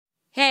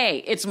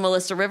Hey, it's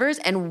Melissa Rivers,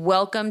 and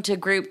welcome to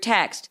Group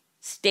Text.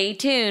 Stay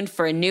tuned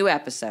for a new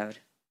episode.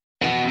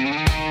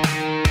 Hey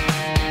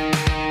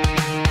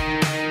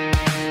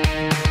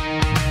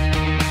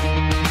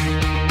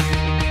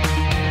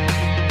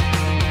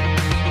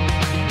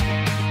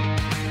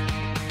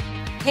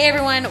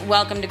everyone,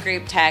 welcome to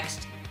Group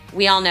Text.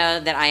 We all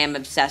know that I am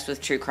obsessed with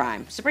true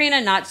crime.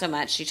 Sabrina, not so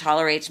much. She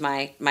tolerates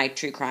my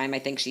true crime. I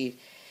think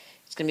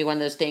it's going to be one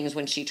of those things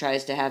when she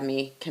tries to have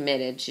me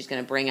committed, she's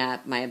going to bring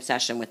up my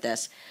obsession with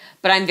this.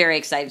 But I'm very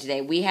excited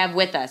today. We have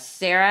with us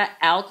Sarah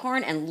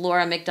Alcorn and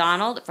Laura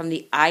McDonald from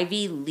the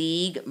Ivy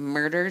League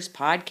Murders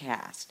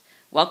podcast.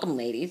 Welcome,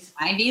 ladies.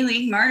 Ivy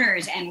League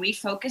Murders, and we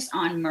focus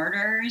on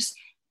murders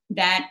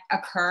that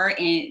occur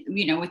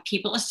with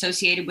people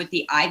associated with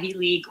the Ivy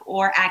League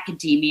or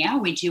academia.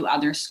 We do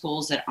other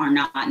schools that are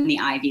not in the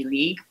Ivy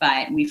League,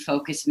 but we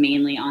focus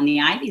mainly on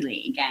the Ivy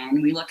League,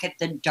 and we look at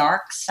the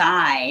dark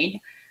side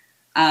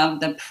of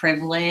the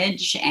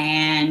privilege,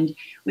 and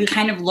we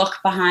kind of look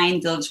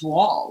behind those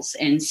walls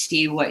and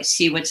see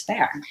what's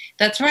there.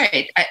 That's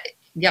right.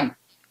 Well,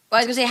 I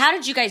was gonna say, how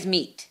did you guys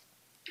meet?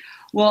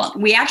 Well,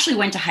 we actually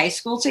went to high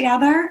school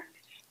together,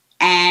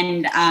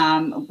 and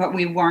but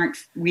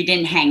we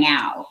didn't hang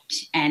out.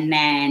 And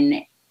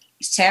then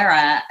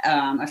Sarah,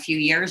 a few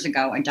years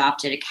ago,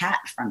 adopted a cat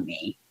from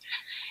me,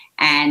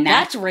 and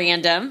that's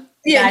random.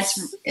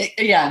 That's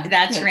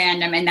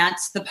random, and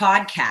that's the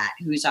podcat,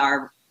 who's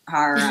our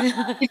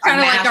he's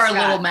kind of like our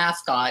little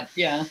mascot.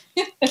 Yeah.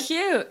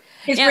 Cute.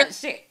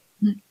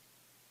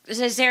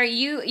 So Sarah,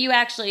 you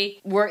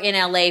actually were in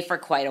LA for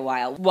quite a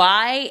while.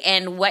 Why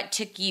and what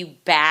took you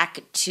back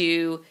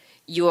to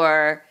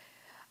your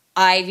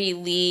Ivy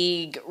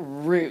League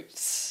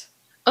roots?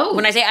 Oh.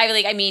 When I say Ivy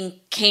League, I mean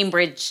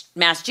Cambridge,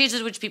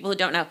 Massachusetts, which people who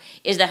don't know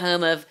is the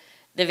home of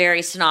the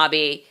very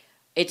snobby,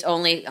 it's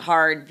only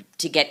hard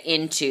to get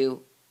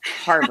into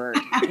Harvard.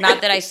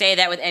 Not that I say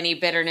that with any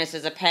bitterness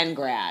as a Penn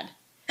grad.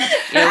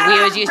 We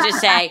always used to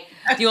say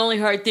the only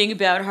hard thing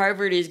about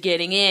Harvard is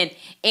getting in,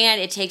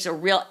 and it takes a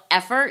real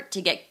effort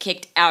to get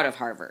kicked out of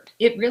Harvard.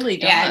 It really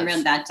does.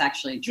 Yeah, that's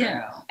actually true.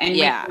 Yeah. And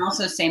we can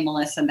also say,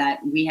 Melissa, that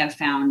we have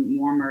found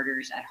more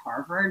murders at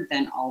Harvard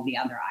than all the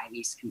other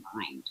Ivies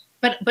combined.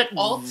 But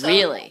also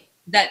really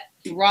that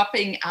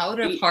dropping out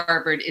of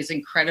Harvard is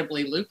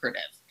incredibly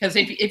lucrative, because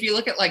if you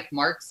look at like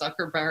Mark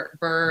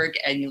Zuckerberg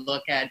and you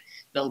look at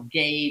Bill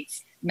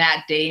Gates,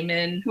 Matt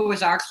Damon, who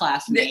was our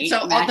classmate. So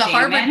all the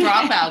Harvard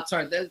dropouts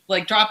are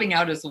dropping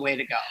out is the way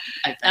to go,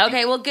 I think.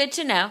 Okay, well, good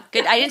to know.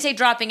 Good. I didn't say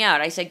dropping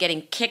out. I said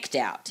getting kicked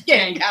out.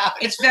 Getting out.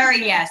 It's very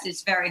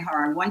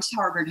hard. Once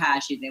Harvard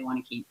has you, they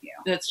want to keep you.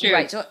 That's true.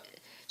 Right. So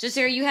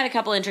Sarah, you had a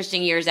couple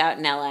interesting years out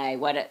in LA.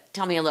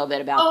 Tell me a little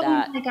bit about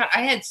that. Oh my God,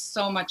 I had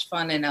so much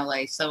fun in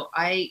LA. So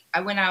I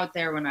went out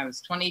there when I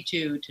was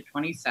 22 to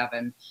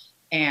 27,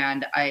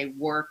 and I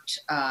worked.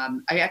 I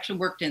actually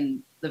worked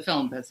in the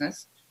film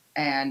business.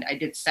 And I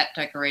did set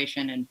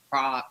decoration and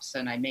props,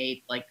 and I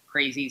made like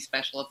crazy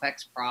special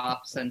effects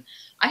props, and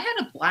I had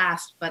a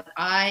blast. But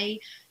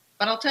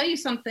I'll tell you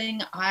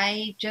something,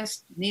 I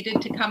just needed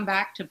to come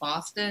back to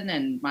Boston,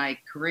 and my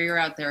career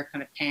out there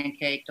kind of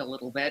pancaked a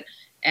little bit.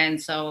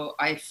 And so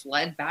I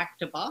fled back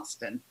to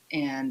Boston,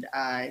 and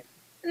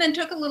then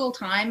took a little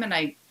time, and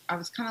I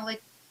was kind of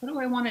like, what do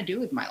I want to do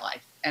with my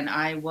life? And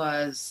I've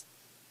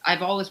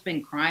always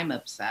been crime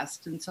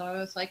obsessed. And so I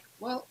was like,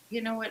 well,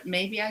 you know what,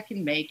 maybe I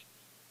can make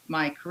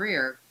my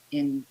career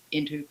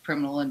into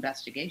criminal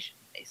investigation,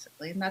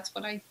 basically, and that's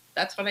what I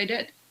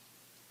did.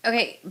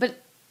 Okay,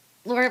 but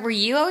Laura, were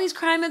you always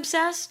crime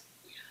obsessed?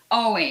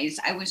 Always.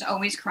 I was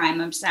always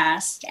crime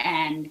obsessed,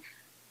 and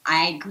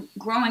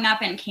growing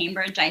up in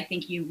Cambridge, I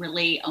think you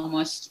really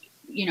almost,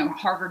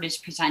 Harvard is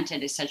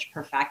presented as such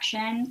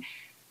perfection.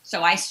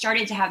 So I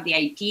started to have the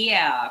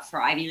idea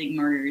for Ivy League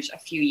Murders a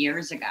few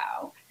years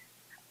ago,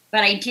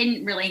 but I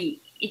didn't really.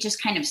 It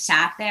just kind of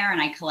sat there,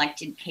 and I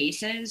collected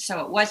cases. So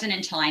it wasn't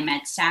until I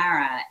met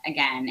Sarah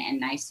again,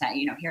 and I said,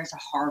 here's a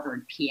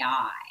Harvard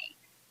PI.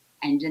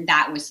 And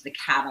that was the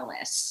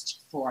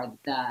catalyst for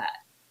the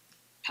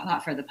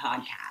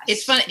podcast.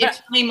 It's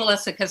funny,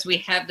 Melissa, because we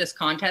have this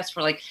contest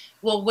for like,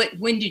 well,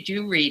 when did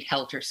you read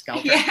Helter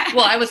Skelter? Yeah.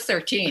 Well, I was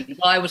 13.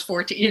 Well, I was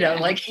 14,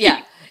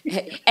 Yeah.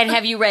 And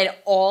have you read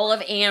all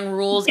of Anne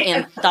Rule's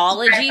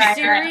anthology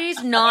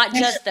series, not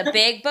just the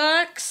big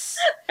books?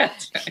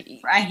 That's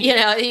right.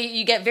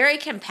 You get very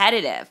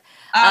competitive.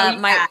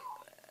 My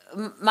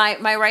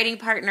writing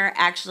partner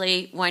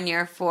actually one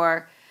year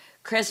for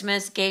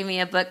Christmas gave me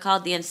a book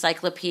called The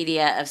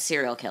Encyclopedia of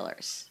Serial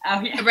Killers.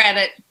 Oh, yeah. I read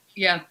it.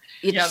 Yeah.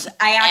 It's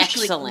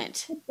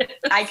excellent.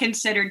 I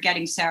considered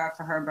getting Sarah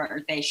for her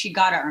birthday. She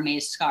got a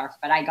Hermes scarf,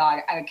 but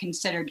I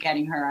considered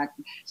getting her a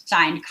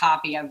signed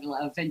copy of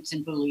a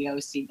Vincent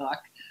Bugliosi book.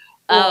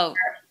 Oh,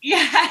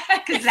 yeah.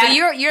 So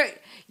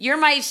you're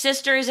my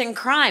sisters in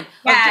crime.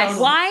 Yes.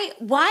 Why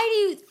do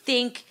you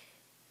think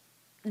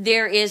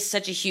there is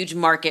such a huge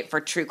market for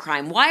true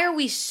crime? Why are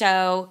we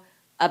so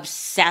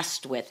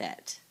obsessed with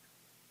it?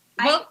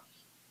 Well,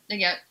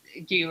 yeah.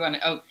 Do you want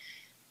to?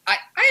 I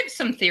have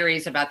some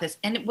theories about this.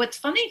 And what's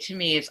funny to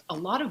me is a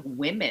lot of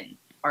women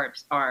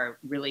are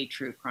really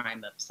true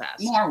crime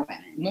obsessed.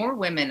 More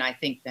women, I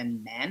think,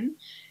 than men.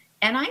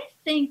 And I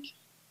think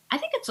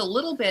it's a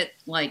little bit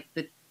like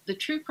the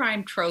true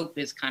crime trope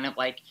is kind of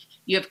like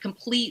you have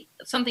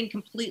something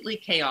completely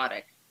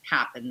chaotic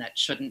happen that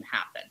shouldn't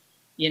happen,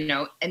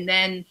 and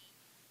then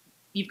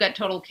you've got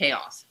total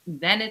chaos.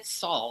 Then it's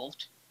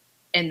solved,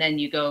 and then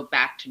you go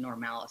back to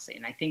normalcy.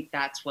 And I think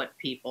that's what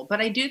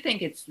but I do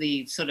think it's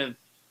the sort of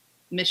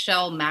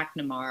Michelle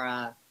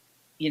McNamara,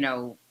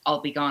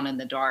 I'll be gone in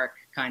the dark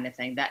kind of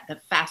thing, that the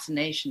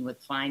fascination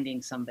with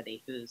finding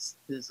somebody who's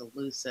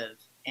elusive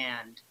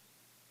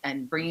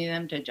and bringing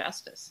them to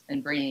justice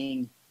and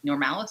bringing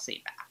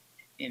normalcy back,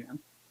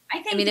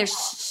 I mean, there's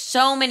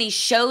so many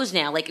shows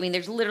now. Like, I mean,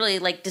 there's literally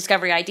like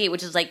Discovery ID,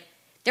 which is like,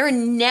 there are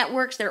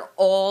networks that are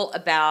all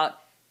about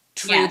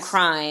true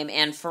crime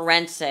and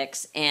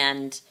forensics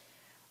and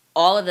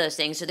all of those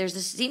things. So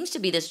seems to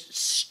be this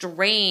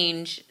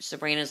strange,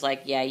 Sabrina's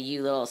like, yeah,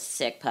 you little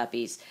sick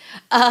puppies.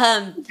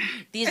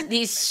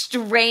 These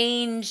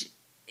strange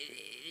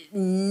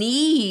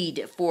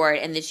need for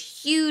it and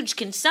this huge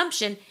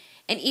consumption.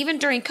 And even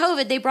during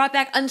COVID, they brought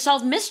back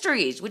Unsolved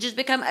Mysteries, which has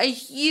become a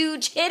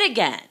huge hit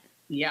again.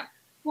 Yeah.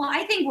 Well,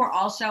 I think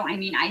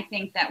I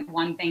think that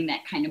one thing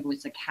that kind of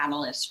was the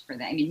catalyst for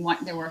that. I mean,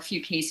 there were a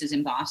few cases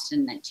in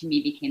Boston that to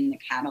me became the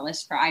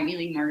catalyst for Ivy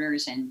League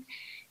murders. And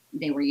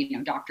they were,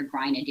 Dr.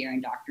 Grenadier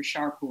and Dr.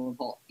 Sharp, who were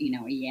both, a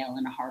Yale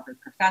and a Harvard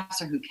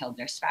professor who killed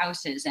their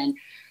spouses. And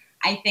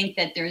I think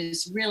that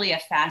there's really a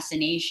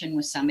fascination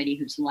with somebody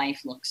whose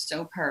life looks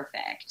so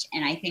perfect.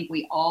 And I think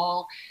we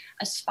all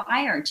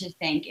aspire to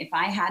think, if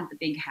I had the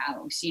big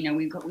house,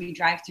 we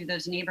drive through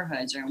those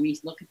neighborhoods or we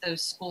look at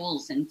those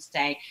schools and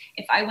say,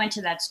 if I went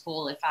to that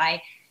school, if I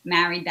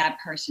married that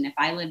person, if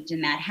I lived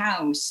in that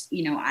house,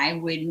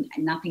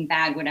 nothing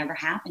bad would ever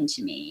happen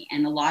to me.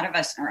 And a lot of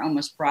us are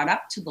almost brought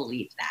up to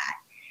believe that.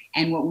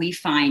 And what we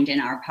find in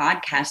our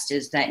podcast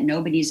is that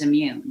nobody's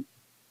immune.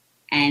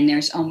 And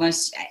there's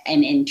almost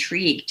an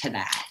intrigue to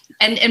that.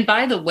 And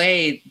by the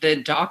way, the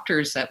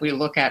doctors that we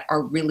look at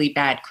are really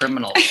bad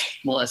criminals,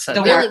 Melissa.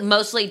 They're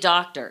mostly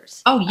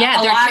doctors. Oh,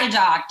 yeah. A lot of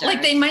doctors.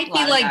 Like they might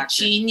be like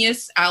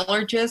genius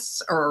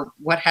allergists or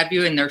what have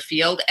you in their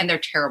field, and they're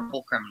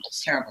terrible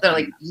criminals. They're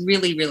like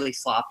really, really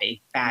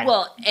sloppy, bad.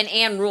 Well, and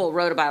Anne Rule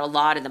wrote about a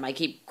lot of them. I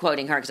keep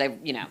quoting her because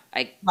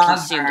I love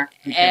consumed her.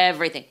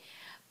 Everything.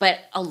 But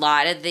a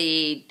lot of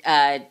the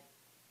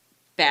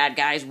bad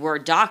guys were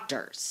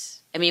doctors.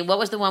 I mean, what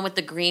was the one with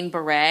the green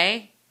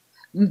beret?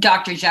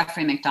 Dr.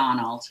 Jeffrey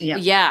McDonald.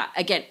 Yeah.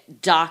 Again,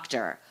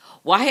 doctor.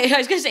 Why? I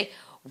was going to say,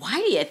 why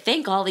do you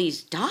think all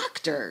these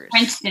doctors?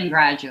 Princeton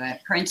graduate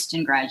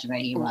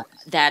he was.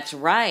 That's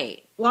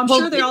right. Well, I'm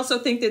sure they also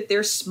think that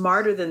they're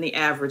smarter than the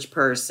average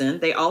person.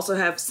 They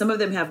also some of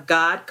them have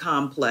God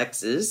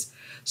complexes.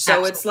 So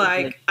Absolutely. It's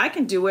like, I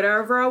can do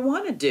whatever I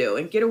want to do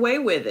and get away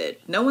with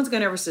it. No one's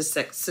going to ever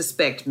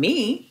suspect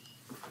me.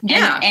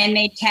 Yeah, and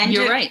they tend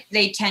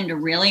to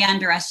really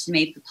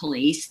underestimate the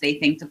police. They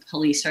think the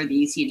police are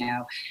these,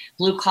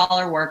 blue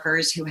collar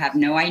workers who have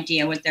no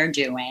idea what they're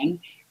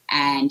doing,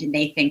 and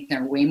they think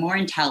they're way more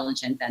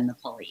intelligent than the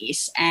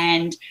police.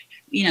 And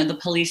the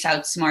police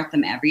outsmart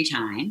them every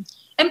time.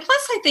 And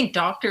plus, I think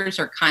doctors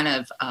are kind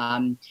of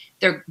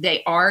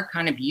they are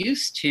kind of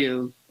used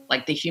to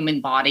like the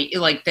human body.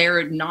 Like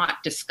they're not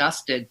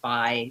disgusted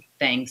by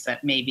things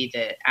that maybe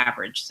the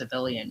average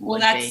civilian would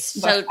be.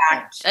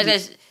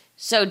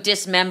 So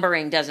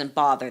dismembering doesn't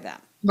bother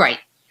them. Right.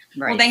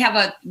 Well, they have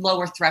a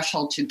lower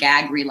threshold to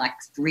gag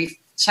reflex.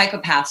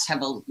 Psychopaths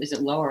have is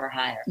it lower or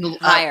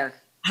higher?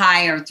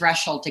 Higher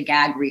threshold to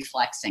gag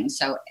reflexing.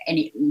 So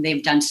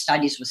they've done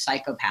studies with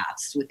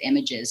psychopaths with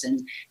images,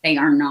 and they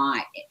are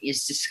not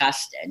as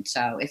disgusted.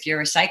 So if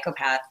you're a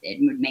psychopath, it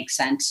would make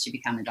sense to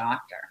become a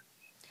doctor.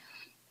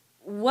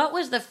 What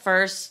was the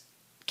first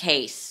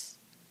case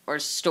or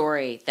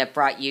story that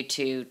brought you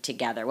two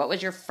together? What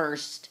was your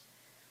first?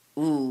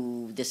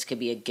 Ooh, this could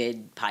be a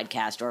good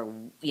podcast,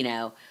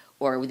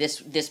 or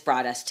this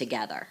brought us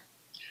together.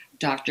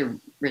 Dr.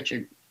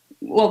 Richard.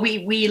 Well,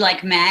 we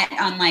met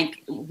on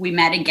we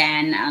met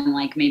again on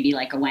maybe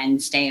a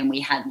Wednesday, and we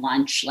had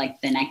lunch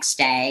the next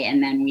day,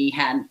 and then we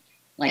had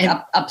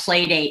a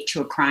play date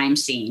to a crime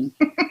scene.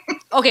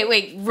 Okay,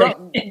 wait,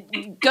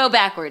 go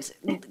backwards.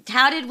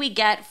 How did we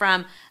get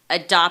from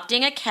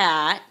adopting a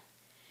cat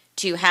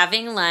to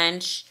having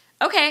lunch?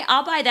 Okay,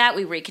 I'll buy that.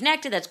 We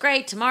reconnected. That's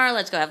great. Tomorrow,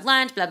 let's go have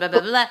lunch, blah, blah,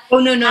 blah, blah. Oh,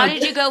 no. How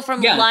did you go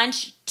from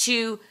lunch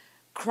to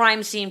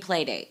crime scene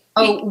play date?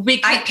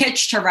 I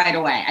pitched her right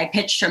away. I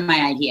pitched her my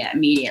idea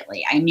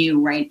immediately. I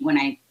knew right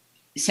when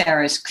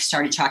Sarah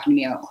started talking to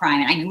me about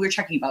crime, and I knew we were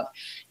talking about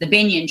the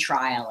Binion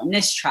trial and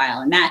this trial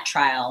and that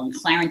trial and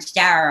Clarence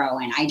Darrow,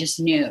 and I just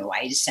knew.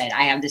 I just said,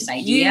 I have this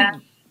idea.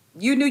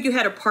 You knew you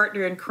had a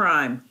partner in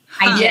crime.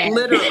 I did.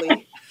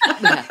 Literally.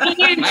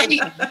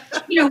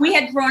 We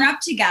had grown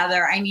up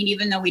together. I mean,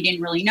 even though we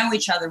didn't really know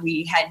each other,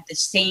 we had the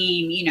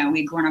same,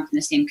 we'd grown up in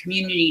the same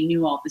community,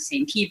 knew all the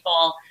same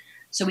people.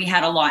 So we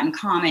had a lot in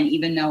common,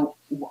 even though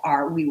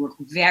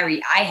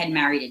I had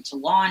married into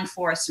law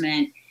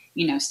enforcement.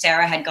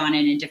 Sarah had gone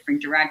in a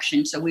different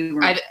direction. So we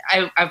were.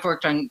 I've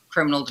worked on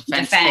criminal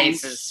defense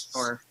cases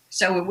for.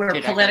 So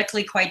we're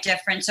politically quite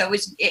different. So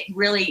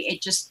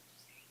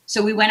so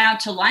we went out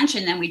to lunch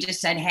and then we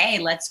just said, hey,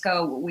 let's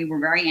go. We were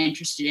very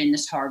interested in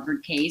this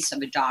Harvard case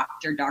of a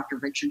doctor, Dr.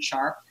 Richard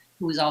Sharp,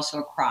 who was also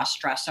a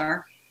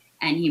cross-dresser,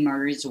 and he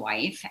murdered his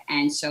wife.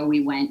 And so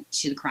we went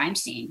to the crime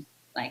scene,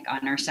 like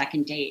on our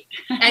second date.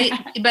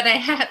 But I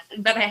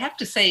have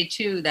to say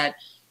too that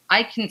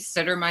I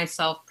consider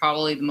myself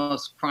probably the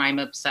most crime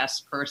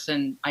obsessed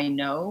person I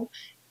know.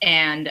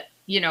 And,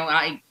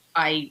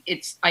 I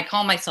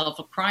call myself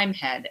a crime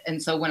head. And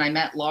so when I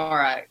met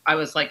Laura, I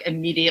was like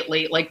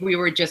immediately, like we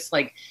were just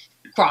like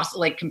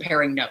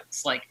comparing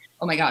notes, like,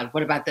 oh my God,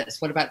 what about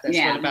this? What about this?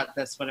 Yeah. What about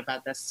this? What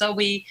about this? So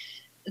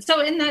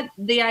in that,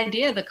 the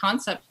idea, the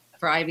concept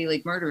for Ivy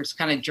League Murders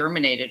kind of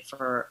germinated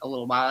for a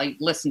little while. I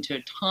listened to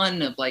a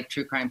ton of like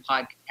true crime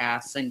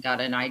podcasts and got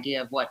an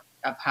idea of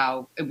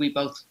how we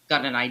both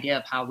got an idea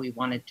of how we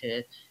wanted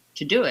to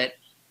do it.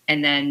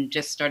 And then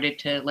just started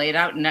to lay it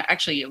out. And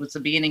actually it was the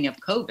beginning of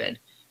COVID.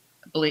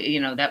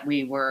 That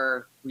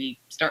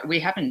we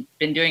haven't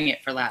been doing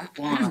it for that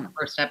long. The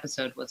first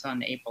episode was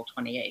on April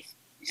 28th.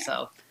 Yeah.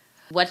 So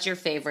what's your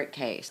favorite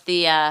case?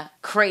 The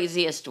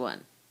craziest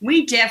one?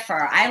 We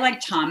differ. I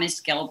like Thomas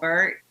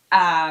Gilbert.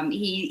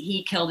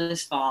 He killed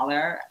his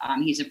father.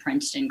 He's a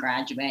Princeton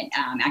graduate.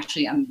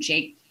 Actually,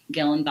 Jake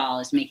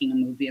Gyllenhaal is making a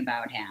movie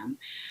about him.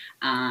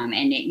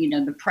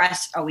 The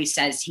press always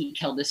says he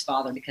killed his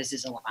father because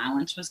his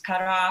allowance was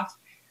cut off.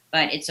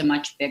 But it's a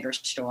much bigger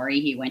story.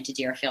 He went to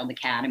Deerfield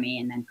Academy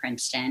and then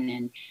Princeton.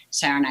 And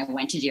Sarah and I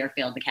went to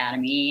Deerfield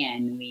Academy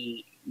and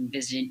we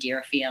visited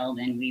Deerfield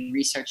and we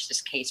researched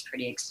this case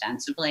pretty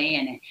extensively.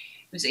 And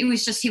it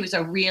was just, he was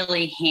a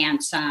really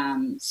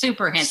handsome.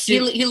 Super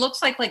handsome. He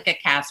looks like a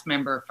cast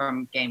member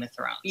from Game of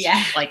Thrones.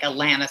 Yeah. Like a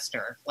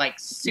Lannister. Like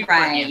super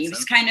right. handsome. He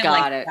was kind of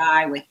a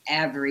guy with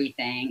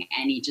everything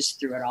and he just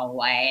threw it all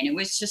away. And it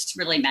was just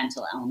really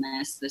mental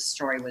illness. The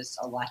story was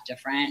a lot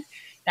different.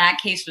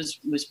 That case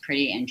was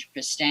pretty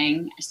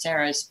interesting.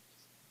 Sarah's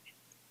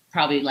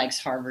probably likes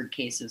Harvard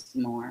cases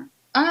more.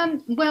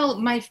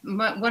 Well,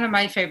 one of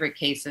my favorite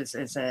cases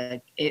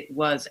it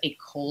was a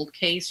cold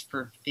case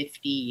for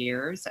 50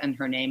 years, and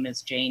her name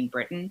is Jane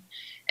Britton,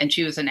 and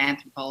she was an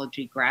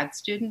anthropology grad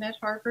student at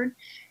Harvard,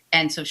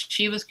 and so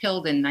she was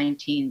killed in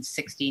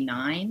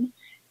 1969.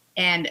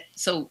 And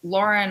so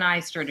Laura and I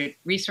started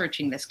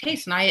researching this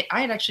case, and I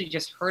had actually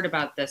just heard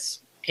about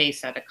this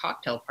case at a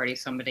cocktail party.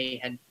 Somebody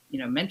had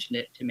mentioned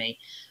it to me.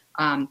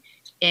 And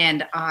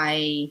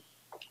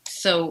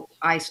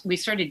we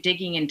started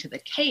digging into the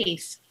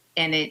case,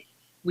 and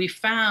we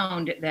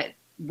found that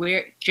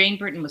where Jane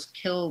Britton was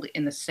killed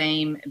in the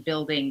same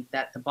building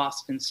that the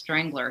Boston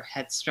Strangler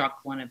had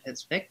struck one of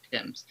his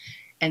victims.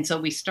 And so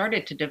we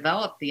started to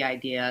develop the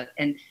idea,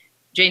 and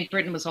Jane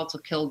Britton was also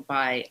killed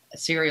by a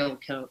serial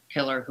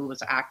killer who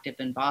was active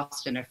in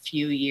Boston a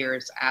few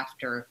years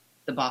after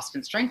the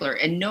Boston Strangler.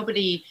 And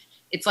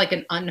it's like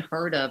an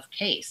unheard of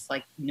case.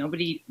 Like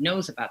nobody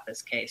knows about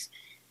this case.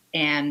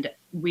 And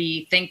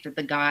we think that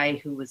the guy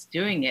who was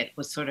doing it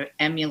was sort of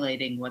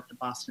emulating what the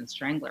Boston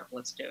Strangler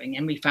was doing.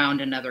 And we found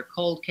another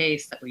cold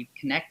case that we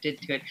connected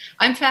to it.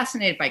 I'm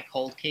fascinated by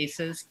cold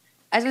cases.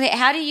 I was going to say,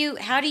 how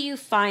do you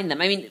find them?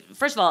 I mean,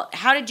 first of all,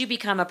 how did you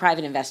become a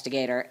private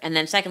investigator? And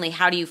then secondly,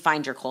 how do you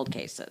find your cold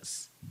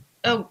cases?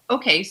 Oh,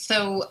 okay.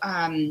 So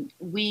I'll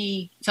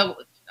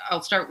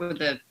start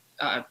with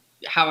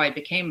how I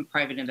became a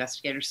private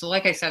investigator. So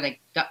like I said, I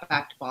got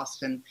back to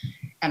Boston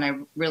and I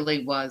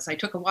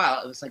took a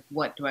while. It was like,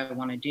 what do I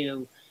want to do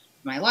in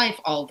my life?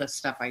 All the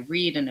stuff I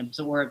read and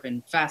absorb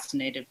and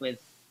fascinated with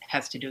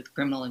has to do with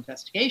criminal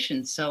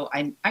investigation. So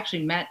I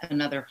actually met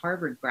another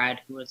Harvard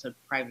grad who was a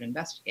private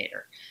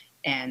investigator.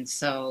 And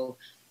so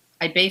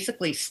I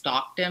basically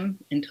stalked him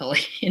until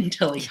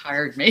he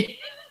hired me.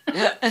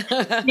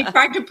 He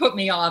tried to put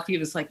me off. He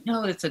was like,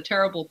 no, it's a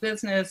terrible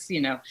business,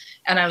 and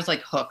I was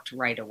like hooked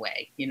right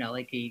away,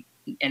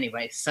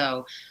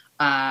 so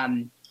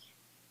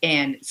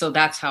and so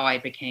that's how I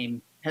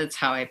became a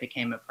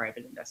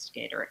private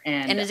investigator.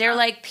 And is there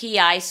like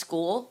PI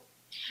school?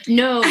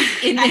 No.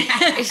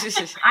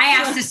 I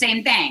asked the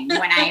same thing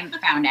when I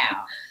found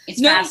out.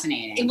 It's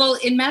fascinating. Well,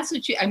 in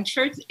Massachusetts, I'm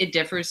sure it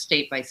differs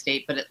state by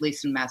state, but at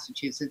least in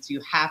Massachusetts, you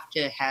have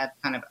to have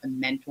kind of a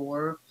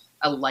mentor,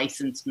 a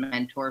licensed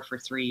mentor for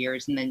 3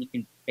 years, and then you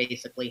can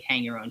basically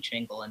hang your own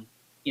shingle and,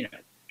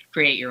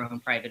 create your own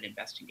private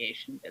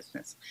investigation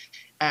business.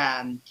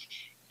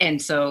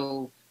 And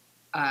so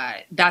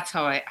that's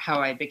how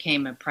I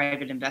became a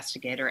private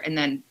investigator. And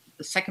then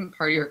the second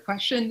part of your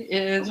question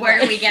is where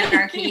do we get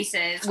our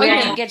cases?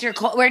 Where do you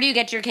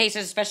get your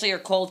cases, especially your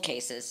cold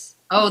cases?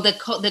 Oh,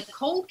 the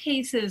cold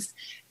cases.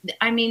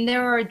 I mean,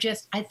 there are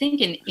just, I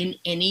think in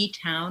any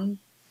town,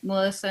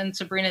 Melissa and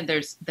Sabrina,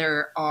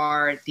 there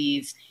are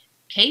these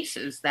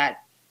cases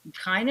that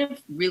kind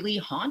of really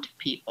haunt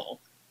people.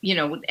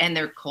 and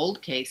they're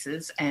cold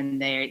cases,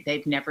 and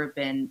they've never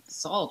been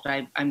solved.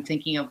 I'm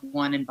thinking of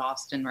one in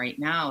Boston right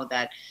now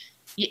that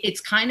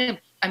it's kind of,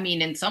 I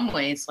mean, in some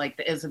ways, like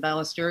the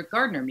Isabella Stewart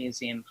Gardner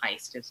Museum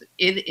heist,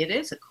 it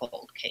is a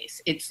cold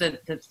case. It's the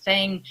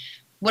thing,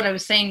 what I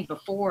was saying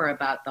before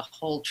about the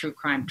whole true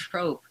crime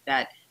trope,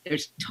 that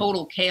there's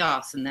total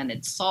chaos and then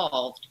it's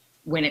solved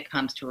when it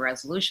comes to a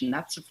resolution.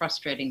 That's the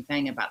frustrating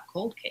thing about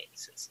cold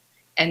cases.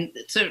 And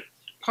so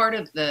part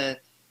of the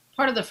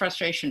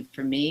frustration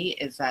for me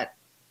is that,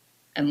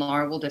 and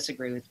Laura will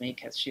disagree with me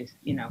because she's,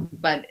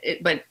 but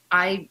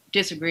I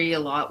disagree a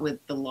lot with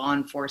the law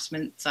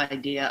enforcement's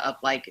idea of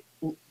like,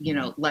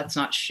 let's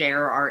not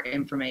share our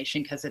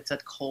information because it's a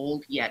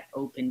cold yet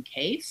open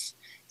case.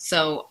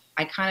 So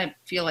I kind of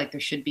feel like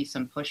there should be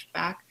some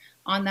pushback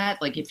on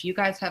that. Like, if you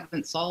guys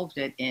haven't solved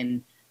it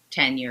in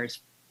 10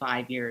 years,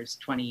 5 years,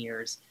 20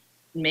 years,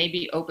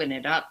 maybe open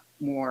it up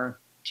more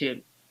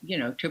to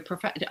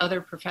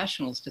other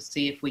professionals to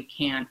see if we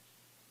can't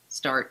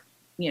start,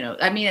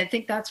 I mean, I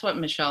think that's what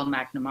Michelle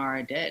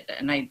McNamara did.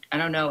 And I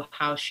don't know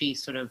how she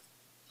sort of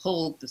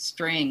pulled the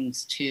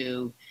strings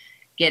to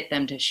get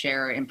them to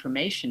share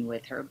information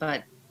with her,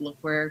 but look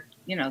where,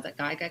 that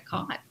guy got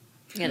caught.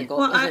 Yeah,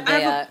 well,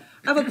 I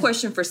have a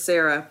question for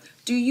Sarah.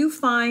 Do you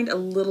find a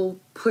little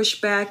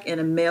pushback in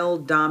a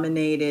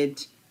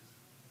male-dominated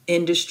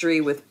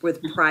industry with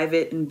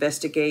private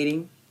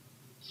investigating?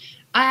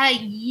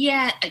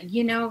 Yeah,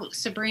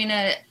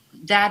 Sabrina,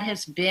 that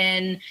has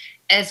been,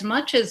 as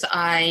much as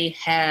I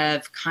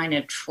have kind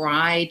of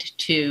tried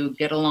to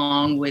get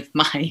along with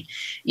my,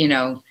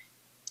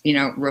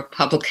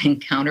 Republican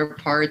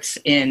counterparts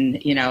in,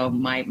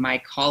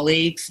 my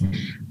colleagues,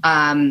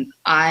 and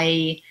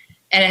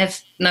it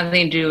has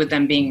nothing to do with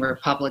them being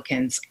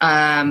Republicans.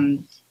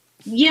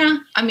 Yeah,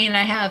 I mean,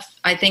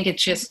 I think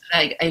it's just,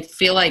 I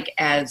feel like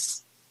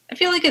as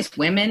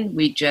women,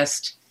 we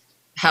just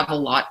have a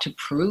lot to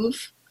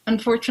prove,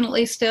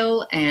 unfortunately,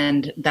 still.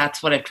 And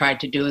that's what I've tried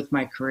to do with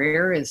my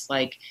career, is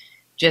like,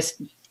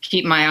 just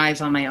keep my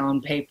eyes on my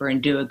own paper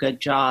and do a good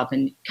job.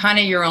 And kind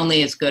of, you're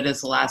only as good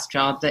as the last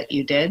job that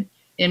you did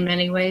in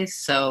many ways.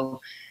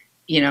 So,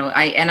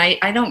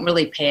 I don't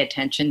really pay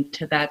attention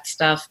to that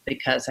stuff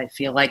because I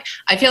feel like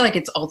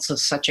it's also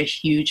such a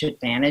huge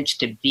advantage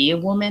to be a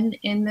woman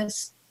in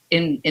this,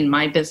 in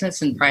my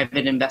business, in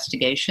private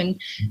investigation,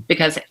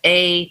 because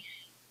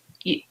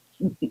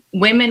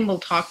women will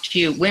talk to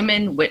you,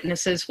 women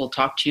witnesses will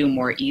talk to you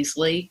more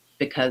easily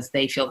because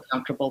they feel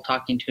comfortable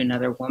talking to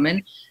another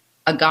woman.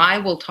 A guy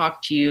will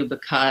talk to you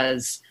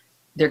because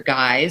they're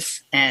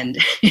guys, and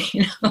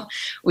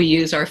we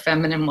use our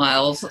feminine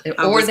wiles.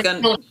 I was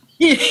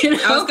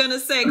gonna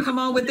say, come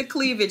on with the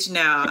cleavage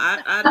now.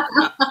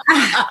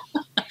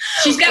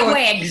 She's got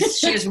wigs.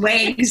 She has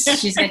wigs.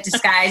 She's got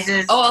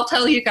disguises. Oh, I'll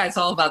tell you guys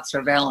all about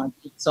surveillance.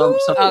 So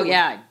oh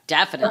yeah,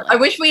 definitely. I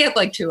wish we had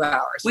like 2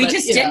 hours. We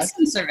just did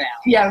some surveillance.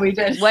 Yeah, we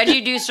did. What do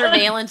you do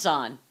surveillance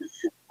on?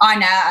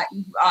 On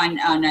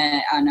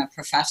a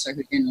professor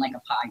who didn't like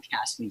a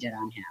podcast we did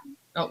on him.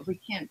 Oh,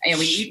 we can't.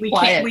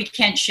 Yeah, we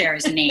can't share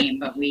his name,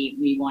 but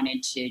we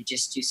wanted to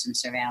just do some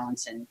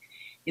surveillance, and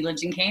he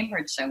lives in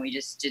Cambridge, so we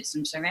just did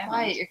some surveillance.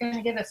 Why? You're going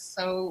to get us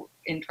so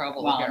in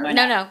trouble. Well,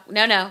 no.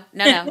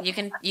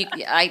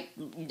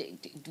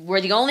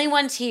 We're the only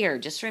ones here.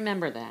 Just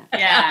remember that.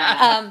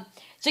 Yeah.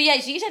 So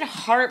you said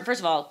Harvard. First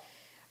of all,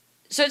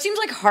 so it seems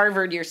like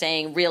Harvard, you're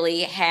saying,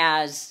 really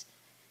has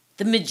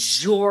the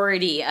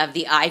majority of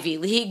the Ivy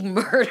League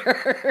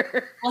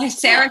murder. Well,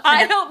 Sarah,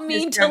 I don't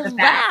mean to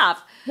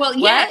laugh. Well,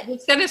 yeah, I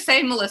was going to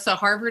say, Melissa,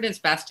 Harvard is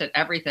best at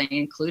everything,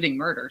 including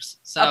murders.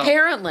 So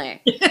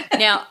apparently.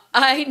 Now,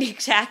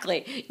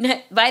 exactly.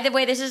 By the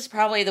way, this is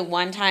probably the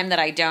one time that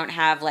I don't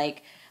have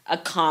like a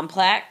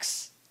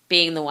complex,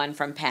 being the one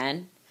from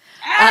Penn.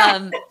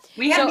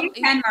 We have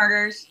 10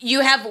 murders.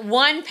 You have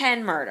one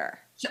Penn murder.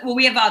 Well,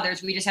 we have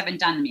others. We just haven't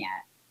done them yet.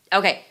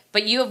 Okay,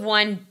 but you have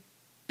one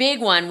big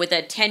one with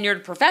a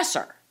tenured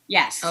professor.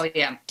 Yes. Oh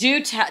yeah.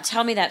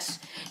 Tell me that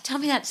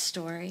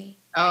story.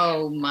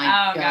 Oh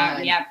my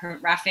God. Yeah,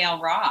 Raphael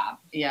Robb.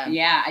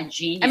 Yeah, a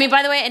genius. I mean,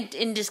 by the way,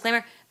 in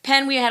disclaimer,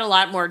 Penn, we had a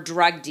lot more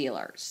drug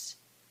dealers.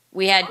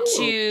 We had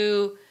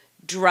 2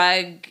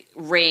 drug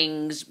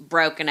rings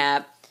broken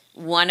up,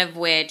 one of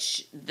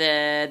which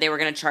they were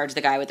going to charge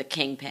the guy with the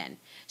kingpin.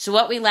 So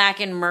what we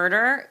lack in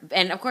murder,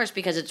 and of course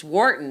because it's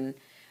Wharton,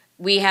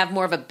 we have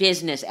more of a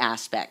business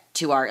aspect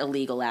to our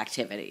illegal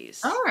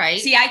activities. All right.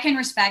 See, I can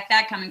respect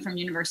that coming from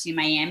University of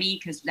Miami,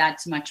 because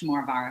that's much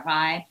more of our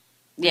vibe.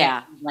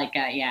 Yeah.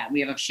 We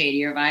have a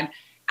shadier vibe.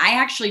 I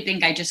actually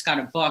think I just got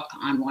a book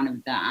on one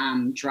of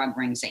the drug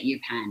rings at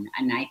UPenn,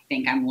 and I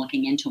think I'm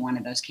looking into one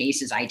of those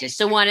cases.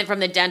 The one from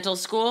the dental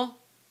school?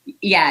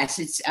 Yes,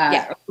 it's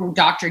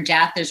Dr.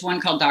 Death. There's one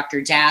called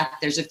Dr. Death.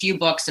 There's a few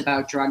books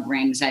about drug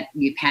rings at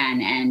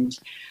UPenn, and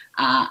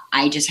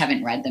I just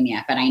haven't read them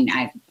yet, but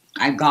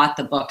I've got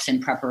the books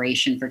in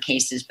preparation for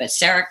cases. But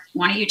Sarah,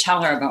 why don't you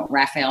tell her about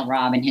Raphael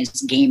Robb and his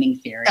gaming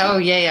theory? Oh,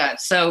 yeah.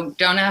 So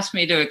don't ask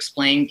me to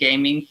explain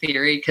gaming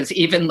theory, because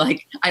even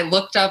I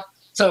looked up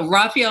So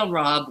Raphael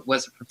Robb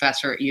was a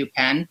professor at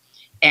UPenn.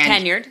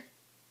 And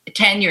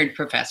tenured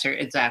professor,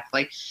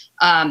 exactly.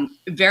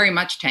 Very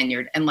much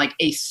tenured and like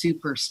a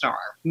superstar,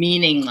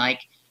 meaning like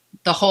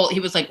he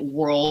was like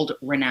world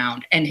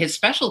renowned. And his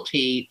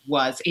specialty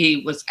was,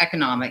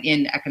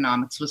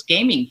 economics was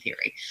gaming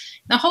theory.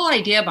 The whole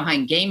idea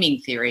behind gaming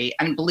theory,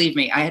 and believe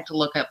me, I had to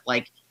look up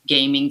like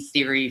gaming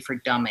theory for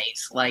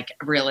dummies. Like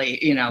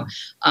really,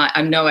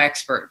 I'm no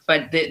expert,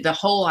 but the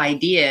whole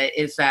idea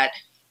is that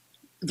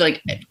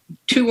like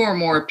two or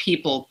more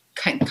people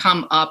can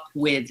come up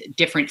with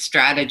different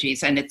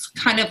strategies, and it's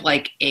kind of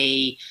like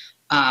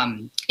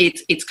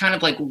it's kind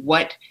of like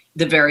what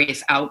the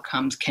various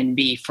outcomes can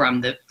be from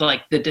the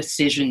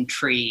decision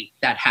tree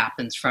that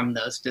happens from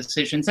those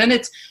decisions. And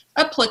it's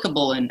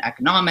applicable in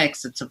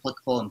economics, it's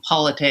applicable in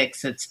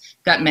politics, it's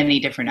got many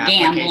different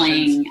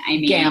applications.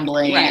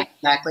 Gambling, right.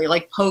 Exactly.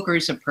 Like poker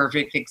is a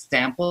perfect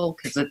example,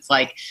 because it's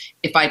like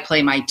if I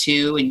play my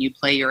 2 and you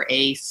play your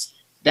ace,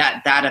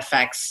 that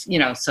affects,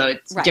 so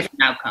it's right.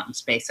 Different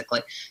outcomes,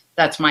 basically.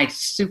 That's my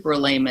super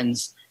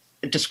layman's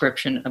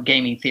description of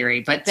gaming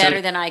theory, but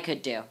better than I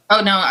could do.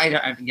 Oh no,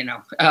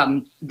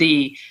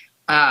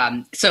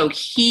 so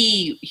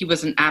he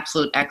was an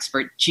absolute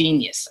expert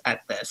genius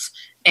at this,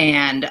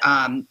 and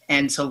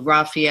so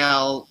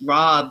Raphael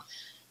Robb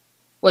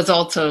was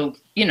also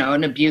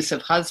an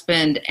abusive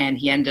husband, and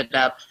he ended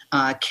up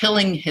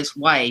killing his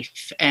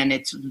wife, and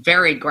it's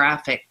very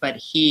graphic, but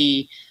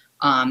he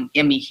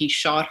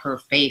shot her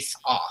face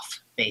off,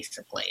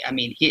 basically. I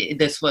mean,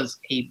 this was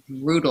a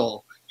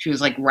brutal. She was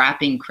like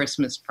wrapping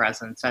Christmas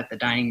presents at the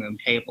dining room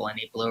table, and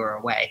he blew her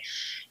away.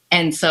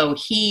 And so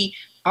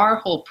our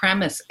whole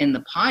premise in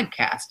the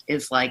podcast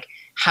is like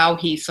how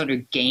he sort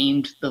of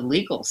gamed the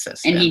legal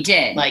system. And he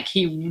did. Like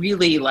he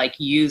really like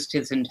used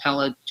his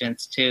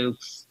intelligence to,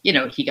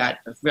 he got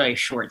a really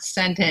short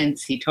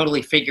sentence. He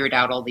totally figured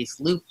out all these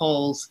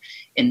loopholes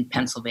in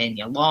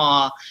Pennsylvania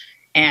law.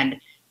 And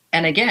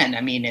again,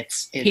 I mean,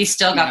 it's he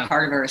still got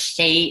part of her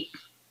estate.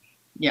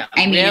 Yeah.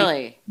 I mean,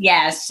 really?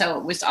 Yeah. So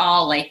it was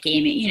all like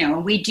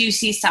gaming, we do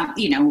see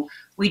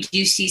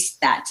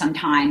that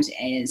sometimes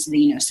is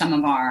some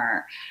of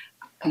our,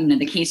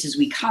 the cases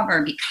we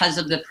cover, because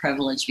of the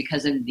privilege,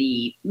 because of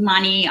the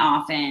money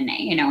often,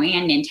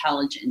 and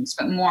intelligence,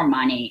 but more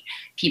money,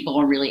 people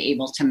are really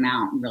able to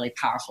mount really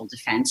powerful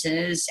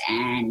defenses,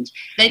 and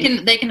they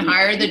can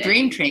hire the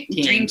dream team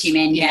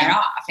and get it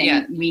off.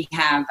 And we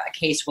have a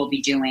case we'll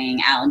be doing,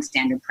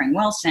 Alexander Pring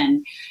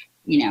Wilson,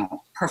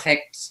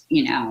 perfect,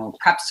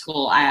 prep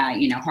school,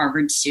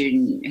 Harvard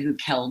student who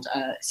killed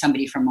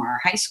somebody from our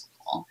high school.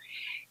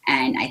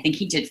 And I think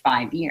he did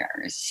 5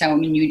 years. So, I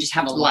mean, you just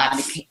have a lot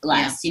of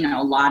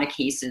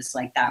cases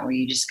like that where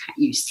you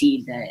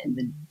see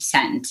the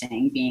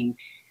sentencing being,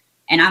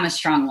 and I'm a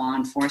strong law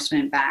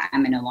enforcement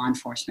I'm in a law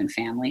enforcement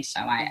family.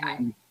 So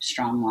I'm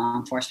strong law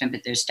enforcement,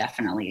 but there's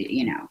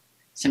definitely,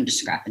 some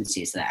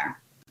discrepancies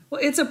there.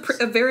 Well, it's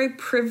a very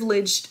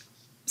privileged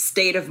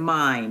state of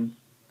mind.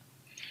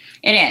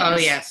 It is. Oh,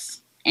 yes.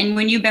 And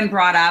when you've been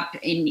brought up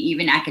in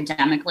even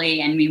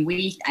academically, I mean,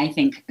 I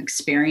think,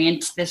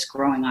 experienced this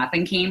growing up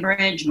in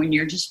Cambridge, when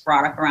you're just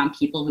brought up around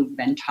people who've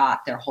been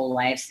taught their whole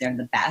lives they're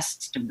the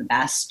best of the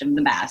best of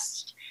the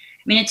best.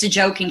 I mean, it's a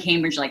joke in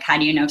Cambridge, like, how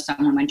do you know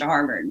someone went to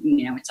Harvard?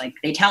 It's like,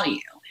 they tell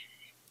you.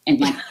 And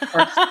like,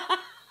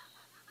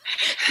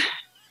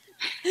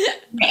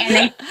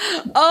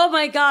 oh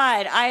my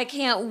God, I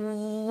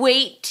can't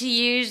wait to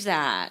use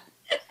that.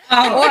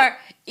 Oh. Or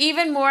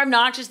even more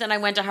obnoxious than I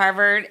went to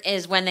Harvard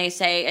is when they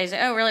say,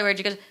 oh, really, where'd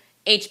you go?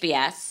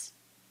 HBS.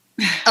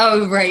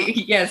 Oh, right.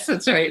 Yes,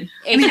 that's right.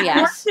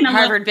 HBS,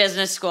 Harvard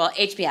Business School,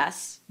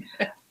 HBS.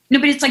 No,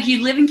 but it's like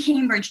you live in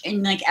Cambridge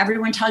and like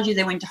everyone tells you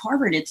they went to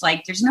Harvard. It's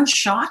like there's no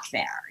shock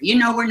there.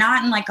 We're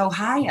not in like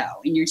Ohio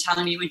and you're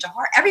telling me you went to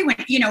Harvard. Everyone,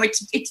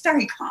 it's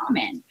very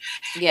common.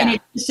 Yeah. And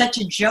it's such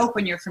a joke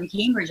when you're from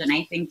Cambridge. And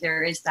I think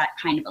there is that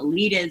kind of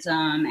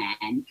elitism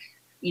and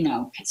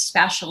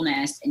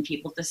specialness, and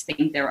people just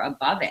think they're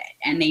above it,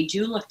 and they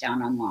do look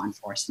down on law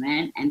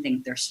enforcement and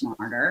think they're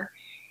smarter.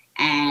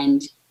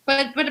 And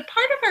but a part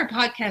of our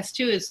podcast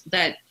too is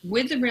that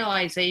with the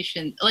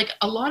realization, like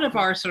a lot of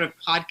our sort of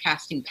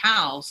podcasting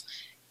pals,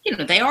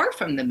 they are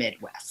from the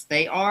Midwest.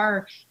 They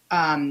are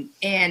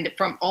and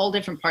from all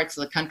different parts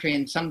of the country,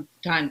 and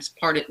sometimes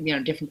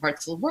different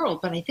parts of the world.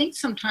 But I think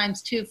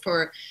sometimes too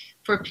for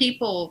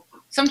people.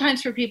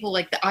 Sometimes for people,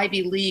 like the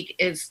Ivy League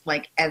is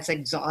like as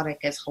exotic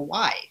as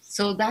Hawaii.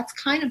 So that's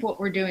kind of what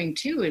we're doing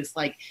too, is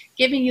like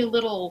giving you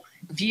little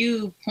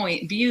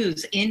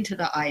views into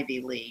the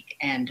Ivy League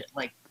and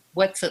like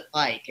what's it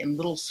like, and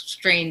little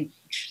strange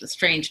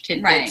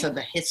tidbits right. of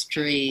the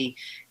history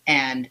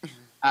and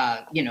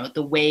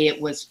the way it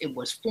was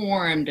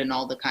formed and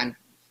all the kind of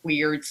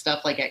weird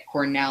stuff. Like at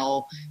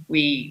Cornell,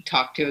 we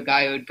talked to a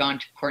guy who had gone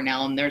to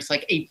Cornell, and there's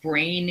like a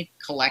brain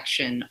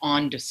collection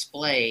on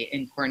display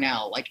in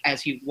Cornell, like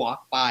as you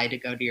walk by to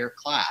go to your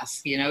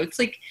class. It's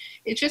like,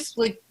 it's just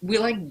like, we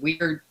like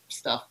weird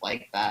stuff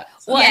like that.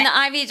 So. Well, and the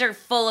Ivies are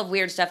full of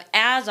weird stuff,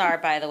 as are,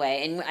 by the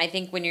way. And I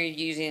think when you're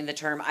using the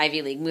term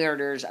Ivy League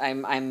murders,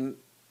 I'm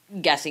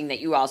guessing that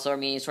you also are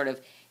meaning sort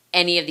of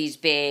any of these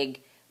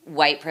big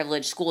white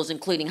privileged schools,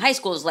 including high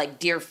schools like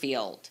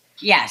Deerfield.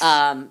 Yes.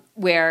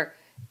 Where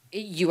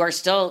you are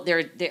still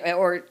there,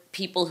 or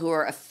people who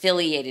are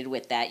affiliated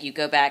with that. You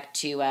go back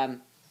to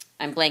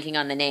I'm blanking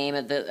on the name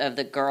of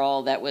the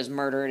girl that was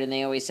murdered, and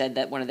they always said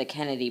that one of the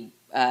Kennedy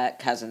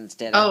cousins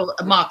did it. Oh,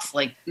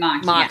 Moxley.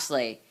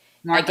 Moxley.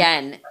 Yeah.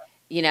 Again,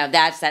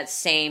 that's that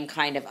same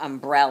kind of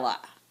umbrella.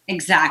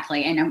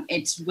 Exactly. And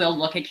we'll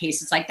look at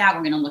cases like that.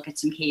 We're going to look at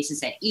some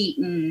cases at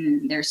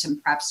Eton. There's some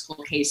prep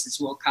school cases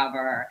we'll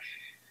cover.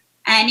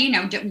 And,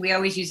 we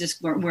always use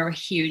this. We're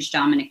huge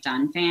Dominic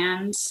Dunn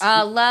fans. We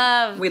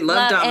love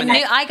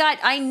Dominic. And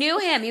I knew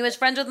him. He was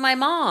friends with my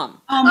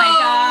mom. Oh my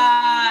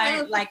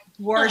God. Like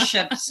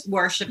worship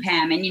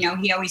him. And,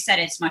 he always said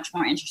it's much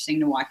more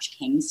interesting to watch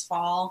Kings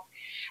fall.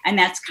 And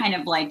that's kind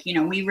of like,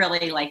 we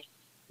really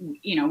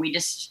we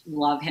just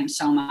love him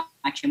so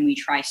much. And we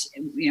try,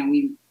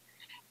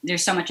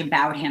 there's so much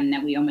about him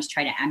that we almost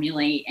try to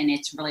emulate. And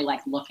it's really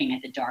like looking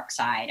at the dark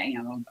side,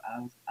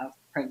 of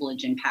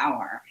privilege and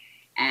power.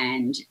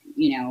 And,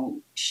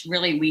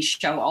 really we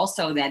show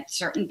also that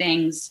certain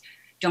things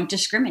don't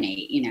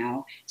discriminate,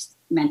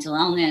 mental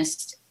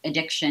illness,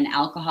 addiction,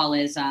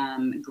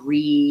 alcoholism,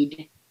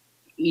 greed,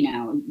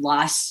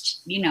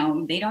 lust,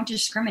 they don't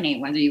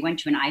discriminate whether you went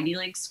to an Ivy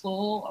League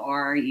school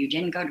or you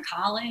didn't go to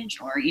college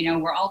or,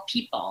 we're all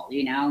people,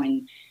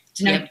 and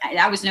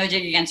that was no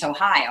dig against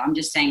Ohio. I'm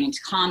just saying it's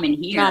common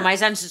here. No, my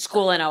son's at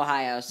school in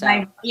Ohio. So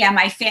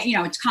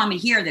it's common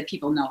here that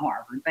people know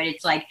Harvard, but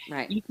it's like,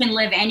 right. You can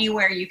live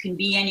anywhere, you can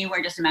be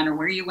anywhere. Doesn't matter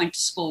where you went to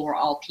school. We're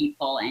all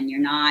people, and you're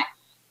not,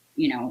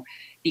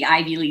 the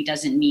Ivy League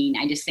doesn't mean.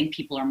 I just think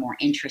people are more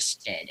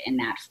interested in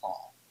that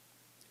fall.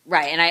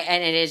 Right,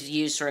 and it is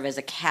used sort of as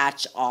a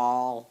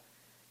catch-all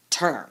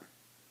term,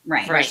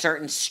 right, for a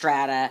certain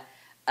strata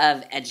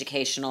of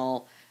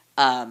educational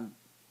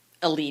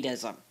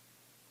elitism.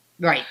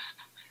 Right.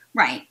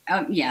 Right.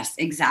 Yes,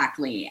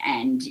 exactly.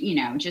 And,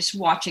 just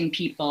watching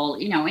people,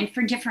 and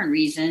for different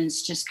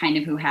reasons, just kind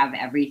of who have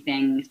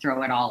everything,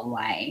 throw it all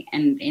away.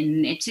 And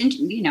it's,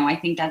 I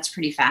think that's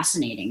pretty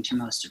fascinating to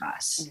most of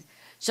us.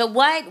 So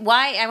why,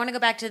 I want to go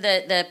back to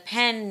the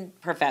Penn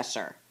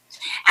professor.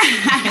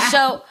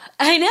 So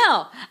I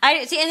know.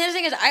 And the other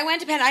thing is I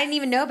went to Penn. I didn't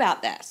even know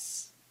about this.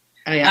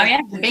 Oh yeah,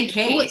 it's a big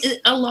case. Well,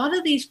 a lot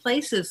of these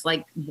places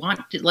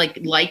want to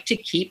like to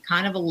keep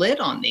kind of a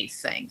lid on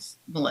these things,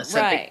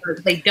 Melissa. Right.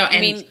 Because they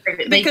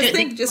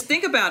don't. Just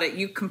think about it.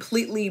 You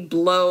completely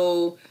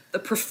blow the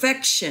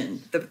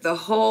perfection, the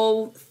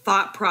whole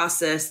thought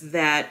process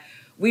that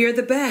we are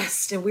the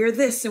best and we're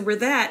this and we're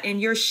that and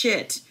you're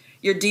shit.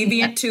 You're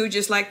deviant too,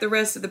 just like the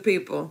rest of the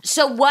people.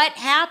 So what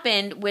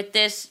happened with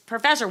this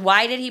professor?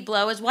 Why did he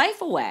blow his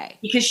wife away?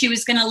 Because she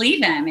was going to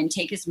leave him and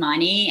take his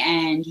money.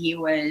 And he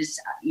was,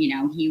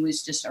 he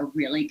was just a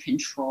really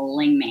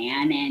controlling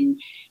man. And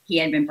he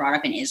had been brought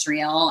up in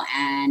Israel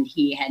and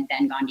he had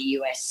then gone to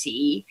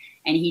USC.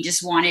 And he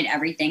just wanted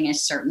everything a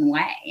certain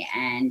way.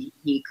 And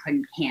he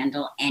couldn't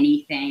handle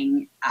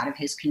anything out of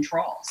his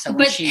control. So,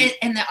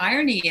 and the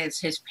irony is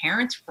his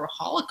parents were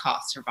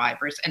Holocaust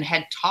survivors and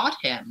had taught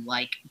him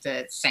like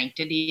the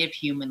sanctity of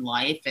human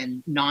life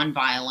and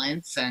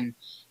nonviolence. And,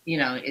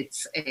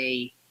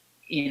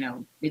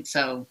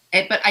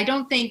 but I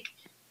don't think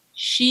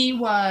she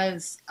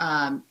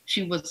wasn't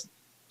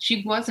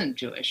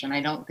Jewish, and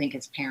I don't think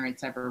his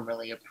parents ever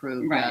really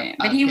approved. Right,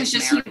 but he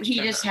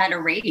just had a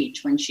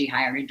rage when she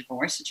hired a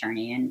divorce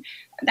attorney, and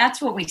that's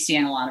what we see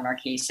in a lot of our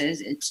cases.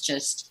 It's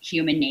just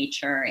human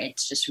nature.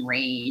 It's just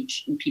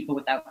rage and people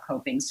without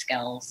coping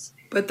skills.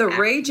 But the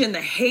rage and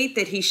the hate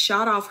that he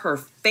shot off her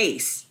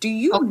face. Do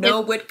you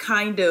know what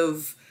kind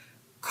of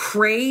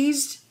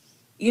crazed,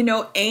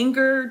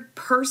 angered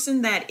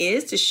person that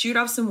is to shoot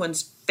off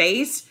someone's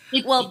face?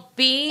 Well,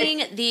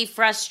 being the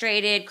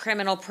frustrated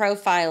criminal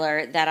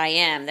profiler that I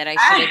am, that I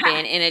should have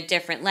been in a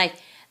different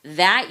life,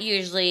 that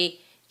usually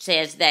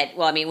says that,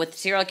 with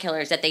serial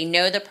killers, that they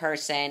know the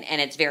person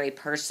and it's very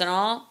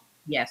personal.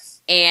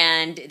 Yes.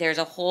 And there's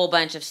a whole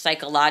bunch of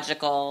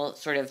psychological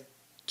sort of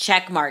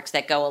check marks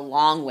that go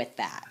along with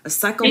that. A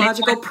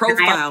psychological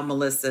profile,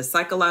 Melissa.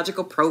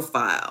 Psychological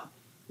profile.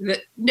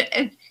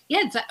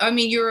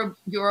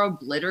 You're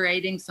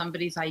obliterating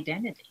somebody's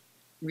identity.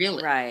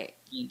 Really. Right.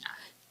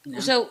 No.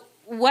 So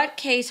what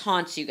case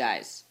haunts you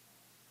guys?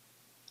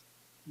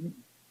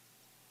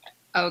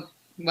 Oh,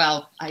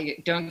 well,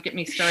 don't get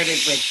me started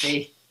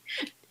with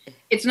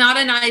it's not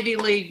an Ivy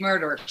League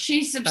murder.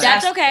 She's obsessed.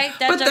 That's okay.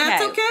 That's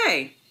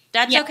okay.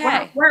 That's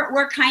okay.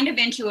 We're kind of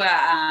into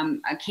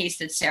a case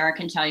that Sarah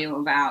can tell you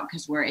about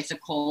because it's a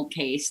cold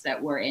case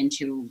that we're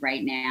into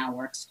right now.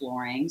 We're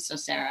exploring. So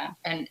Sarah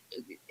and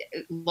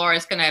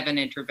Laura's going to have an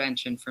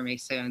intervention for me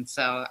soon.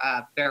 So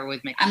bear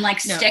with me. I'm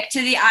stick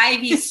to the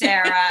Ivy,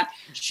 Sarah.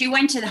 She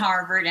went to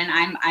Harvard, and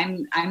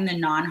I'm the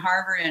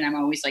non-Harvard, and I'm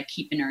always like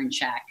keeping her in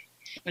check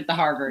with the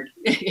Harvard.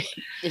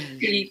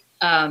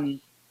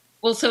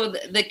 So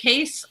the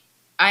case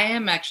I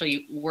am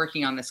actually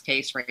working on this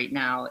case right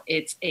now.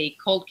 It's a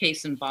cold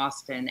case in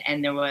Boston,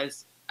 and there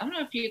was, I don't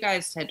know if you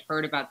guys had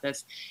heard about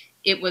this.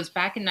 It was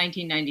back in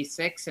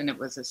 1996, and it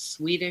was a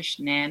Swedish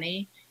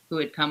nanny who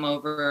had come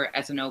over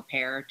as an au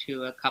pair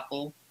to a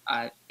couple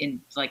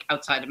in like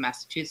outside of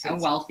Massachusetts.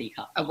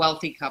 A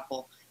wealthy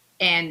couple.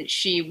 And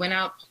she went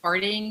out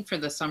partying for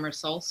the summer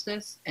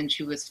solstice, and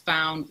she was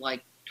found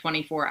like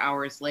 24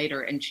 hours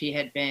later, and she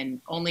had been,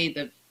 only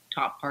the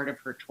top part of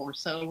her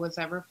torso was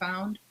ever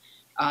found.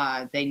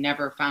 They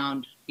never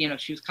found,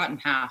 she was cut in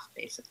half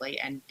basically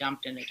and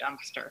dumped in a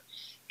dumpster.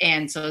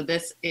 And so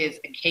this is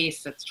a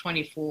case that's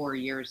 24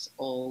 years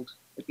old,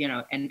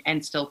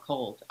 and still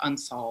cold,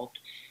 unsolved.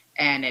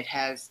 And it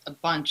had a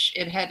bunch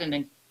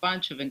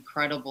of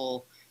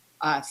incredible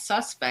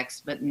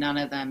suspects, but none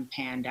of them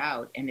panned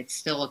out. And it's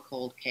still a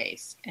cold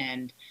case.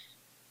 And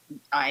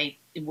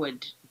it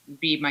would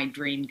be my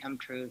dream come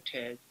true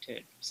to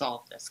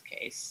solve this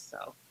case.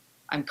 So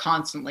I'm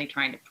constantly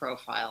trying to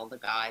profile the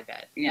guy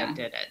that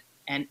did it.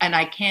 And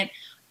I can't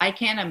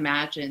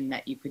imagine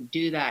that you could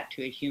do that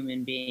to a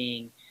human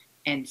being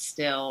I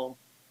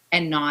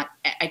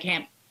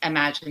can't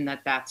imagine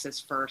that that's his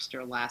first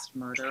or last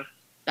murder.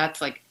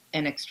 That's like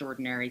an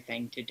extraordinary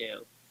thing to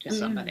do to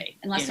somebody.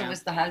 Unless it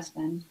was the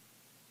husband.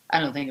 I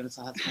don't think it was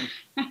the husband.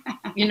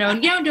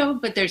 No,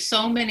 but there's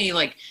so many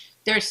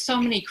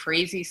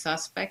crazy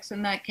suspects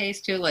in that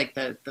case too. Like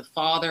the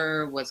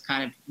father was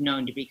kind of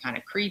known to be kind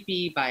of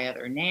creepy by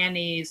other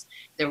nannies.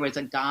 There was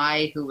a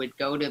guy who would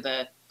go to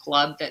the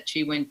club that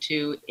she went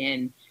to,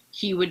 and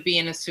he would be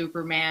in a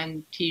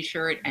Superman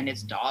t-shirt and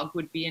his dog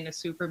would be in a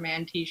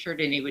Superman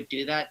t-shirt, and he would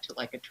do that to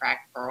like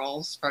attract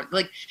girls.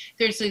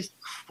 There's these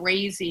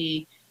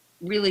crazy,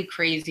 really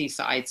crazy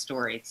side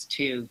stories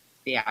to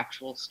the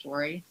actual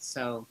story.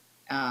 So,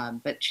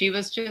 but she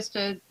was just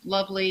a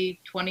lovely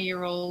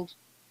 20-year-old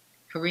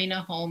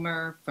Karina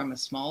Holmer from a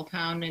small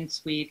town in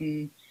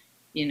Sweden,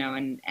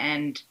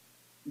 and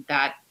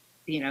that,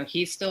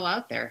 he's still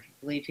out there. I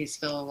believe he's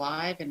still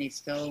alive, and he's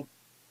still,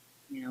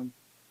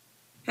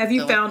 Have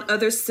you found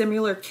other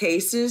similar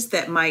cases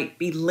that might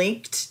be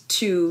linked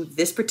to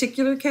this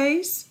particular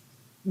case?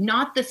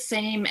 Not the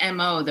same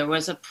MO. There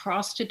was a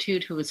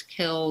prostitute who was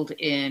killed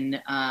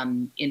in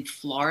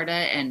Florida,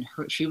 and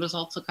she was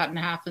also cut in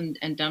half and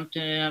dumped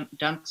in a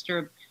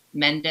dumpster.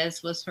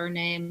 Mendez was her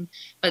name,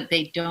 but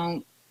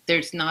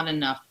there's not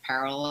enough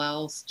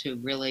parallels to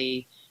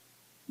really,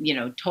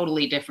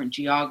 totally different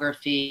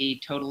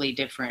geography, totally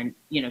different,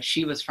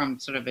 she was from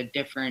sort of a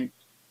different,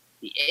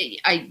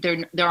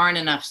 there aren't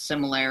enough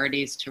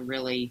similarities to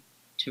really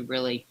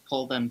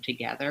pull them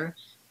together.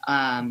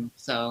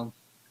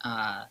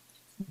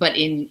 But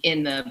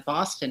in the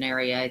Boston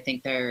area, I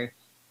think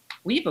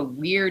we have a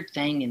weird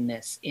thing in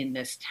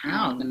this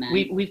town.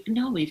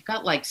 We've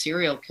got like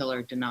serial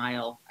killer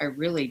denial. I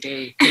really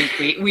do think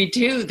we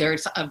do.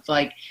 There's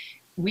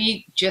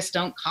we just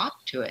don't cop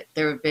to it.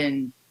 There have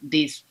been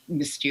these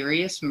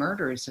mysterious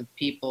murders of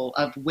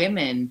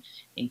women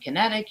in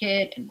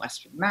Connecticut and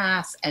Western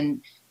Mass,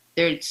 and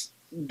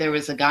there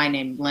was a guy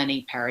named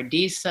Lenny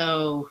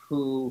Paradiso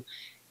who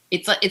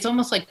it's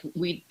almost like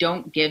we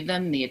don't give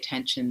them the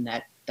attention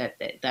that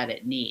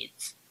it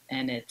needs.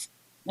 And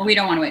we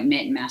don't want to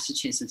admit in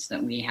Massachusetts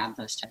that we have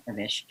those type of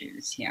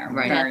issues here.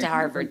 Right. That's a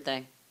Harvard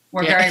thing.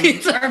 We're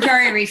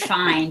very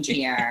refined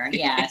here.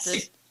 Yes.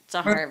 It's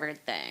a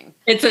Harvard thing.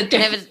 It's a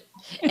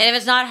and if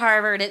it's not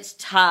Harvard, it's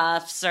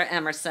Tufts or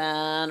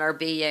Emerson or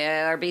BU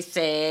or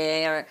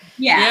BC or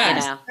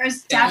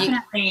There's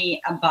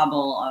definitely a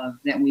bubble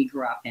that we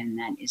grew up in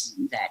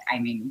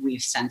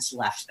we've since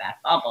left that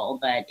bubble,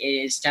 but it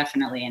is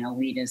definitely an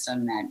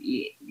elitism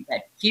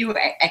that few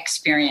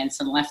experience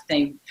unless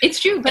they it's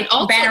true, but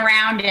also been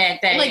around it.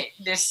 That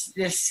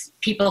this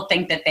people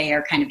think that they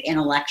are kind of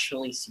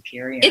intellectually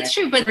superior. It's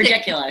true, but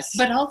ridiculous.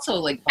 But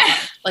also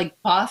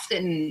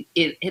Boston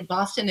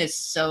is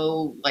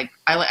so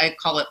I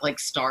call it like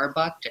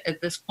Starbucked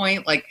at this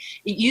point. Like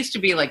it used to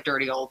be like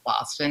dirty old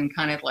Boston,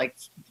 kind of like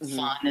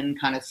fun and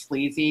kind of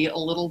sleazy a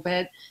little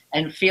bit,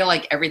 and feel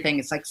like everything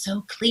is like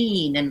so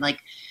clean and like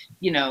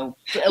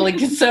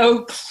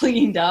so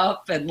cleaned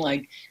up and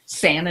like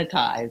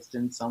sanitized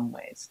in some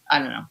ways. I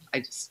don't know.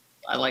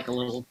 I like a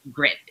little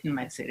grit in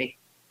my city.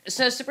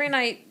 So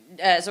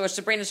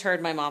Sabrina's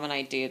heard my mom and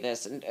I do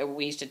this, and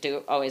we used to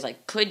do always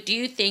do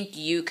you think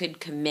you could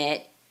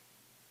commit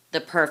the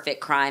perfect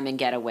crime and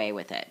get away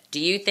with it? Do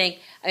you think?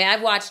 I mean,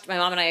 I've watched my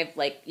mom and I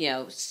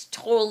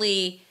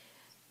totally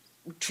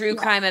true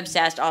crime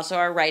obsessed. Also,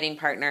 our writing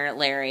partner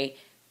Larry.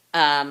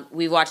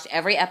 We watched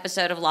every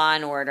episode of Law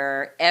and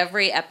Order,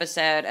 every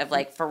episode of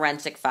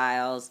Forensic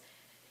Files.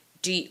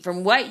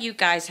 From what you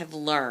guys have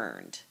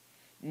learned,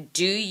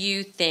 do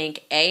you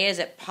think is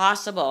it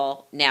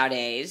possible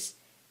nowadays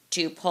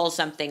to pull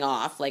something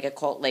off like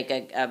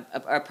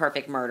a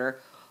perfect murder?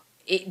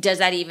 Does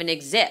that even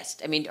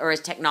exist? I mean, or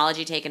has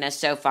technology taken us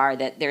so far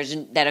that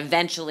that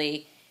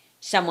eventually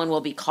someone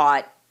will be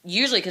caught,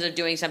 usually because of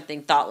doing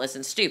something thoughtless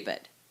and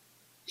stupid?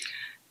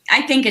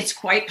 I think it's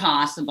quite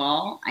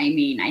possible. I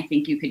mean, I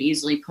think you could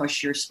easily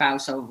push your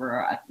spouse over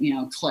a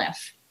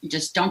cliff.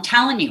 Just don't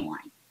tell anyone.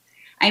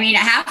 I mean,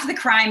 half of the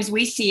crimes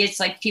we see, it's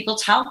like people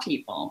tell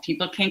people.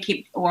 People can't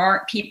keep,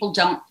 or people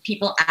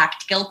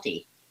act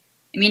guilty.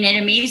 I mean,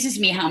 it amazes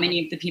me how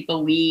many of the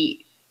people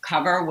we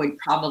cover would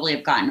probably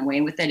have gotten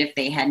away with it if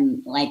they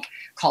hadn't like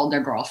called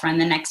their girlfriend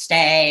the next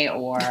day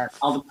or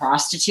called a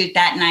prostitute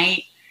that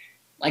night.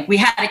 Like we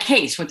had a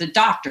case with a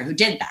doctor who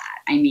did that.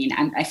 I mean,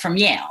 I'm from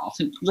Yale,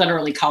 who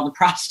literally called a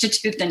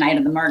prostitute the night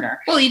of the murder.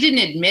 Well, he didn't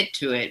admit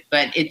to it,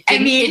 but it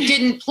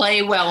didn't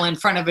play well in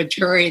front of a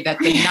jury that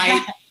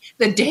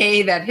the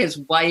day that his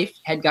wife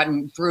had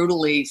gotten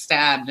brutally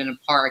stabbed in a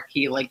park,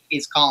 he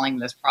is calling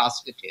this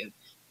prostitute.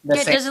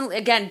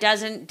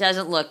 It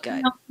doesn't look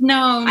good.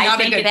 No, I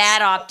think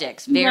bad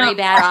optics, very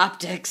bad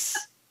optics.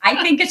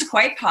 I think it's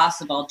quite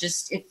possible.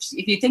 Just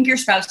if you think your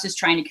spouse is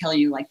trying to kill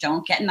you, like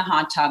don't get in the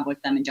hot tub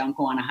with them and don't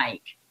go on a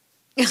hike.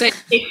 So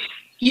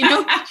you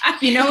know,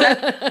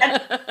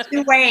 that's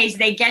 2 ways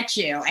they get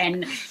you,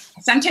 and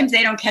sometimes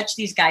they don't catch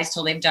these guys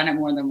till they've done it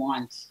more than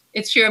once.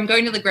 It's true. I'm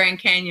going to the Grand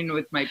Canyon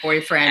with my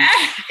boyfriend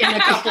in a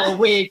couple of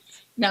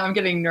weeks. Now I'm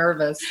getting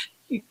nervous.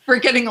 We're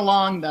getting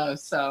along though,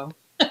 so.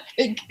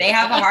 They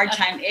have a hard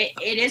time.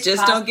 It is just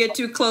possible. Don't get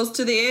too close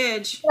to the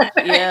edge.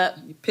 Yeah,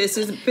 you piss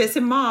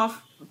him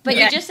off. But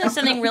you just said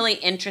something really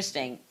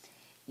interesting.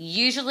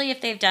 Usually,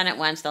 if they've done it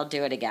once, they'll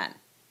do it again.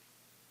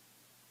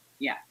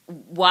 Yeah.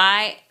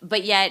 Why?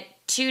 But yet,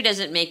 2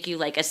 doesn't make you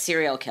like a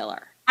serial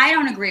killer. I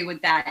don't agree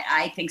with that.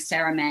 I think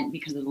Sarah meant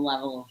because of the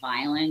level of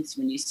violence.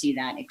 When you see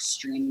that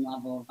extreme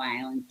level of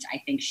violence,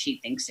 I think she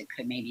thinks it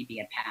could maybe be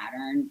a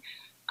pattern.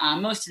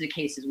 Most of the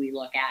cases we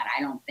look at,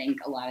 I don't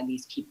think a lot of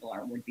these people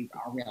are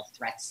real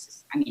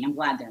threats. I mean, I'm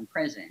glad they're in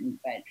prison,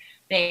 but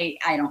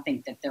I don't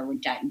think that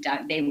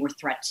they were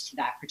threats to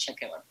that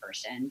particular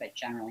person, but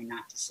generally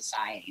not to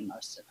society,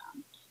 most of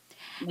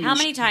them. How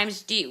many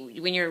times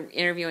when you're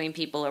interviewing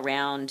people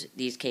around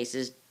these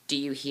cases, do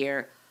you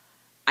hear,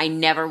 I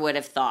never would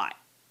have thought,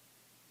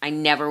 I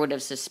never would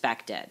have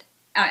suspected?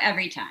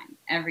 Every time.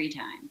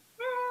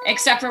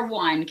 Except for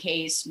one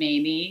case,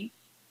 maybe.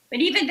 But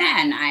even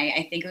then,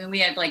 I think we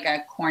had like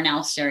a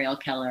Cornell serial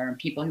killer,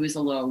 he was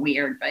a little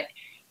weird, but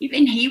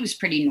even he was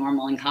pretty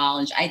normal in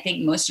college. I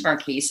think most of our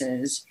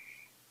cases,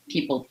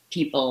 people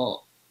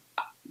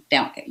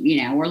don't,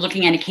 we're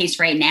looking at a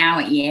case right now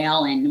at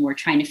Yale and we're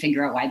trying to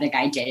figure out why the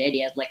guy did it.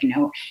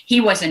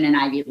 He wasn't an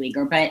Ivy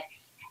Leaguer, but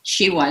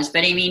she was.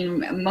 But I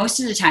mean, most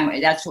of the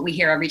time, that's what we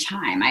hear every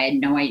time. I had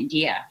no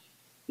idea.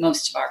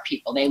 Most of our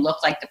people, they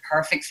look like the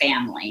perfect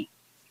family.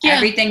 Yeah.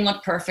 Everything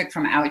looked perfect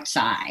from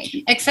outside.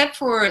 Except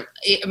for,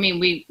 I mean,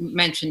 we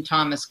mentioned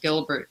Thomas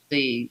Gilbert,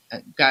 the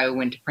guy who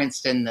went to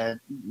Princeton, the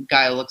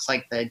guy who looks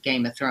like the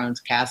Game of Thrones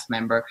cast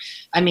member.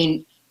 I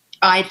mean,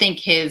 I think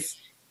his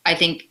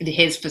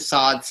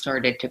facade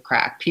started to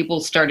crack. People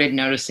started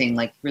noticing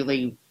like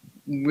really,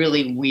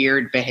 really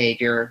weird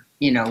behavior,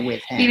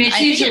 with him. I mean,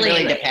 it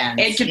really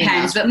depends. It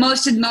depends, but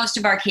most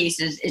of our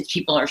cases,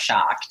 people are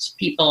shocked.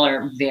 People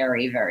are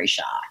very, very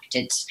shocked.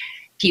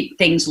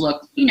 Things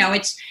look,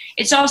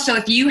 it's also,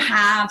 if you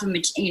have,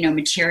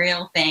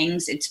 material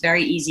things, it's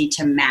very easy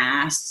to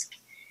mask,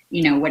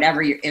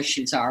 whatever your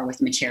issues are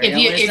with materialism.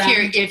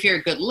 If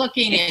you're good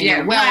looking and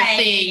you're wealthy,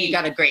 right, you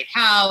got a great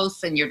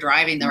house and you're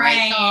driving the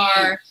right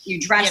car, you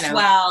dress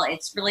well,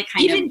 it's really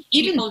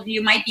people,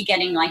 you might be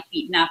getting like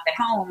beaten up at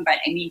home, but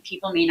I mean,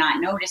 people may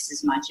not notice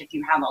as much if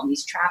you have all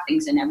these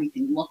trappings and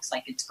everything looks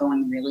like it's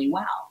going really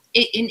well.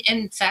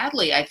 And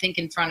sadly, I think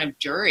in front of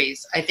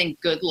juries, I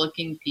think good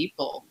looking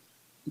people,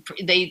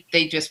 they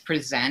just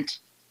present,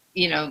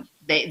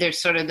 there's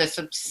sort of this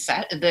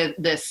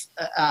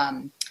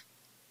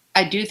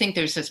I do think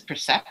there's this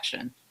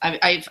perception.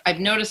 I've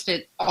noticed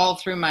it all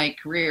through my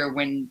career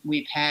when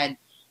we've had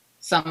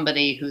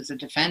somebody who's a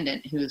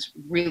defendant who's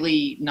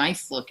really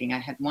nice looking. I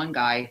had one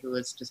guy who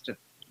was just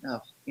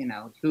but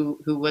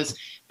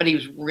he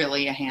was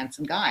really a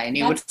handsome guy, and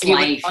he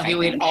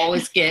would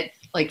always get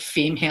like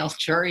female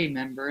jury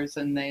members,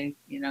 and they,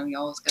 you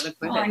always got to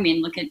put it. I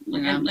mean, look at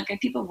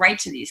people write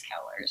to these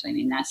killers. I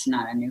mean, that's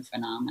not a new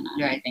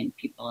phenomenon. Right. I think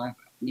people have,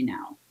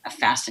 a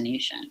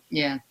fascination.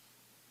 Yeah.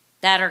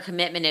 That or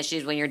commitment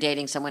issues when you're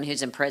dating someone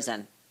who's in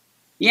prison.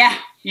 Yeah,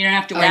 you don't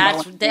have to worry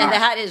about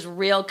that is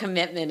real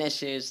commitment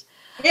issues.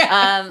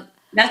 Yeah,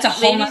 that's a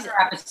whole other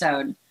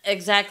episode.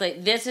 Exactly.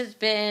 This has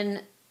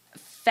been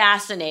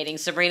fascinating.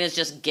 Sabrina's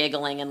just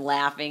giggling and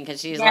laughing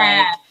because she's like,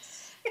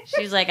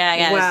 I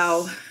guess.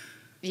 Wow.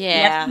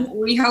 Yeah. Yes,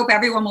 we hope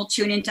everyone will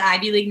tune into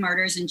Ivy League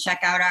Murders and check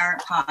out our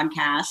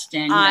podcast.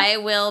 And I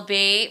will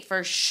be,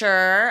 for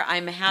sure.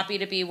 I'm happy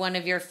to be one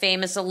of your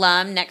famous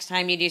alum next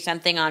time you do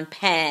something on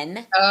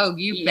Penn. Oh,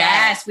 you bet.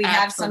 Yes, we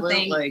have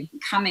Absolutely. something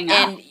coming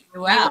up.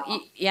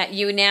 And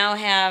you now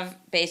have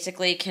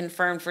basically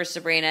confirmed for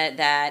Sabrina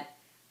that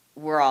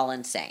we're all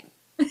insane.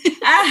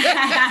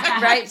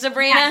 Right,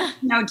 Sabrina?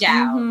 No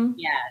doubt. Mm-hmm.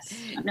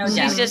 Yes. No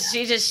doubt.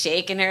 She's just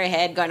shaking her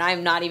head, going,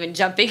 I'm not even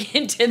jumping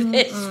into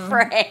this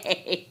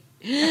fray.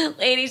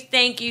 Ladies,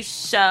 thank you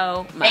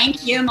so much.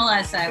 Thank you,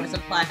 Melissa. It was a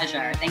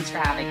pleasure. Thanks for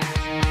having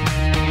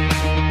us.